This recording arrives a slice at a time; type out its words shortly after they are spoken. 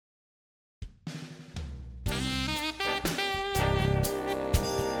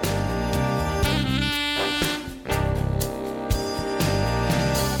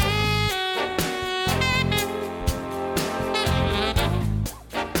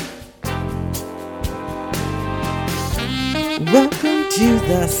Welcome to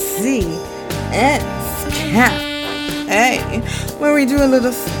the C and Camp. Hey, where we do a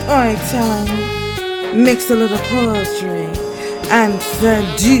little storytelling, mix a little poetry, and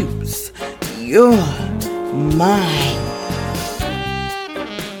seduce your mind.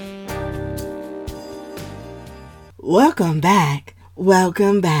 Welcome back.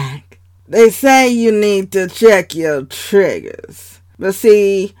 They say you need to check your triggers. But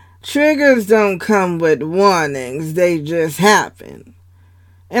see, triggers don't come with warnings, they just happen.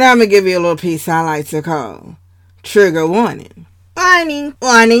 And I'm going to give you a little piece I like to call Trigger Warning. Warning,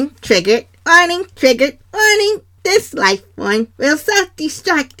 triggered. Warning, triggered. Warning, this life form will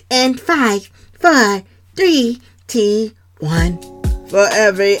self-destruct in 5, 4, 3, 2, 1. For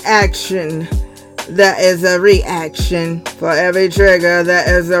every action, there is a reaction. For every trigger,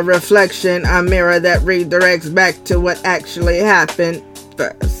 there is a reflection, a mirror that redirects back to what actually happened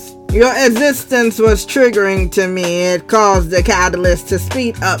first. Your existence was triggering to me. It caused the catalyst to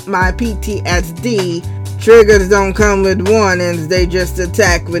speed up my PTSD. Triggers don't come with warnings, they just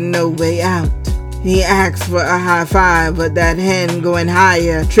attack with no way out. He asked for a high five, but that hand going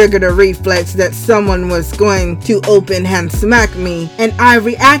higher triggered a reflex that someone was going to open hand smack me, and I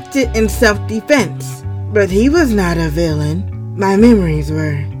reacted in self-defense. But he was not a villain. My memories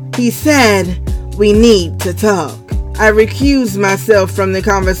were. He said, "We need to talk." I recused myself from the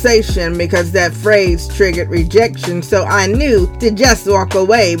conversation because that phrase triggered rejection, so I knew to just walk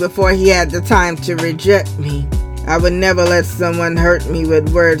away before he had the time to reject me. I would never let someone hurt me with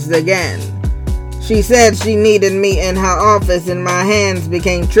words again. She said she needed me in her office and my hands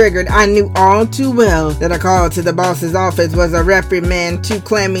became triggered. I knew all too well that a call to the boss's office was a reprimand, too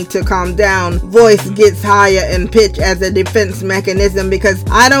clammy to calm down. Voice gets higher in pitch as a defense mechanism because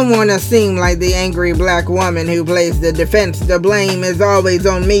I don't want to seem like the angry black woman who plays the defense. The blame is always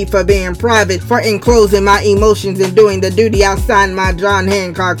on me for being private, for enclosing my emotions and doing the duty I signed my John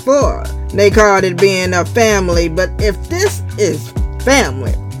Hancock for. They called it being a family, but if this is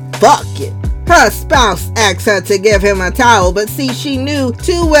family, fuck it. Her spouse asked her to give him a towel, but see, she knew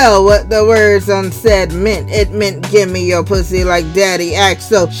too well what the words unsaid meant. It meant give me your pussy like daddy asked,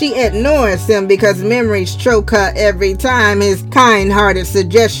 so she ignores him because memories choke her every time his kind-hearted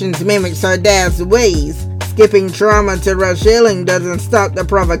suggestions mimics her dad's ways. Skipping trauma to rush healing doesn't stop the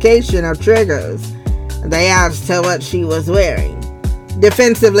provocation of triggers. They asked her what she was wearing.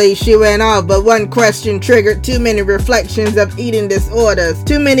 Defensively, she went off, but one question triggered too many reflections of eating disorders.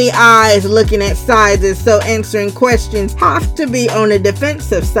 Too many eyes looking at sizes, so answering questions have to be on the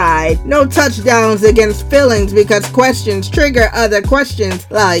defensive side. No touchdowns against feelings because questions trigger other questions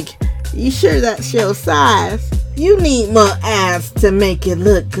like, "You sure that's your size? You need more ass to make it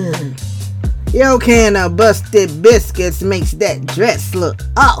look good. Your can of busted biscuits makes that dress look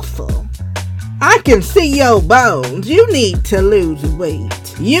awful. I can see your bones. You need to lose weight.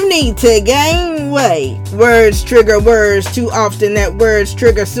 You need to gain weight." Words trigger words too often that words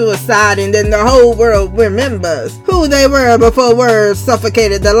trigger suicide, and then the whole world remembers who they were before words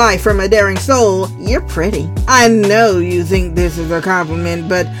suffocated the life from a daring soul. You're pretty. I know you think this is a compliment,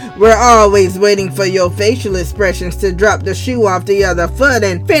 but we're always waiting for your facial expressions to drop the shoe off the other foot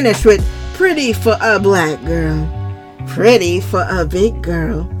and finish with pretty for a black girl. Pretty for a big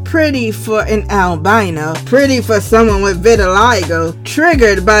girl. Pretty for an albino. Pretty for someone with vitiligo.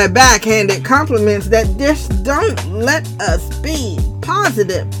 Triggered by backhanded compliments that just don't let us be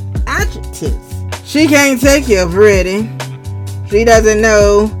positive adjectives. She can't take you pretty. She doesn't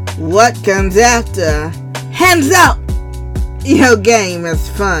know what comes after. Hands up! Your game is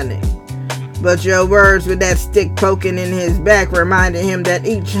funny. But your words with that stick poking in his back reminded him that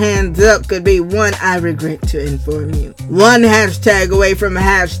each hands up could be one I regret to inform you. One hashtag away from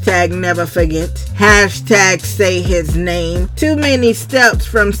hashtag never forget. Hashtag say his name. Too many steps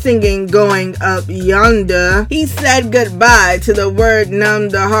from singing going up yonder. He said goodbye to the word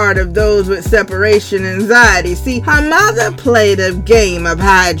numbed the heart of those with separation anxiety. See, her mother played a game of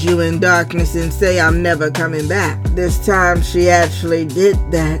hide you in darkness and say I'm never coming back. This time she actually did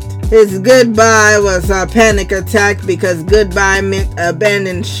that. His goodbye was a panic attack because goodbye meant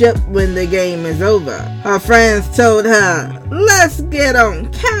abandon ship when the game is over. Her friends told her, "Let's get on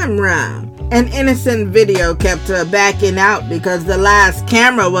camera." An innocent video kept her backing out because the last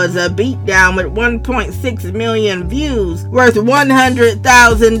camera was a beatdown with 1.6 million views, worth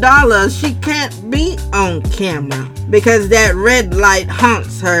 $100,000. She can't be on camera because that red light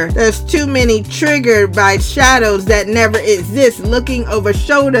haunts her. There's too many triggered by shadows that never exist, looking over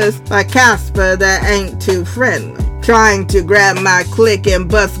shoulders by Casper that ain't too friendly. Trying to grab my click and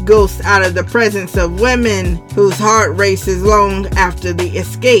bust ghosts out of the presence of women whose heart races long after the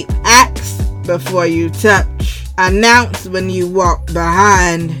escape. Axe before you touch. Announce when you walk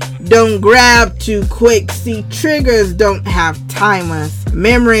behind. Don't grab too quick. See, triggers don't have timers.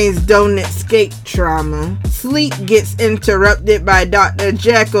 Memories don't escape trauma. Sleep gets interrupted by Dr.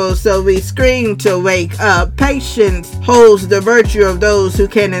 Jekyll, so we scream to wake up. Patience holds the virtue of those who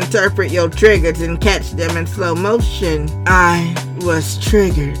can interpret your triggers and catch them in slow motion. I was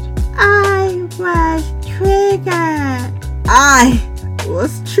triggered. I was triggered. I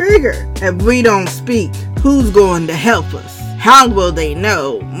was triggered. If we don't speak, who's going to help us? How will they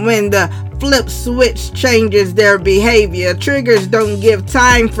know? When the flip switch changes their behavior, triggers don't give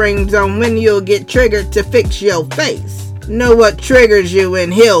time frames on when you'll get triggered to fix your face. Know what triggers you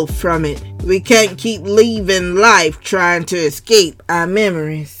and heal from it. We can't keep leaving life trying to escape our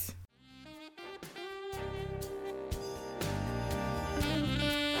memories.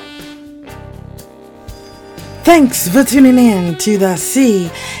 Thanks for tuning in to the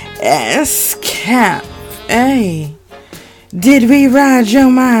CS Cafe. Did we ride your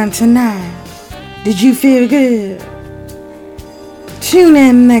mind tonight? Did you feel good? Tune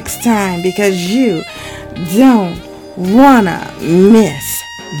in next time because you don't wanna miss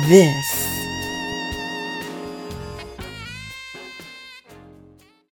this.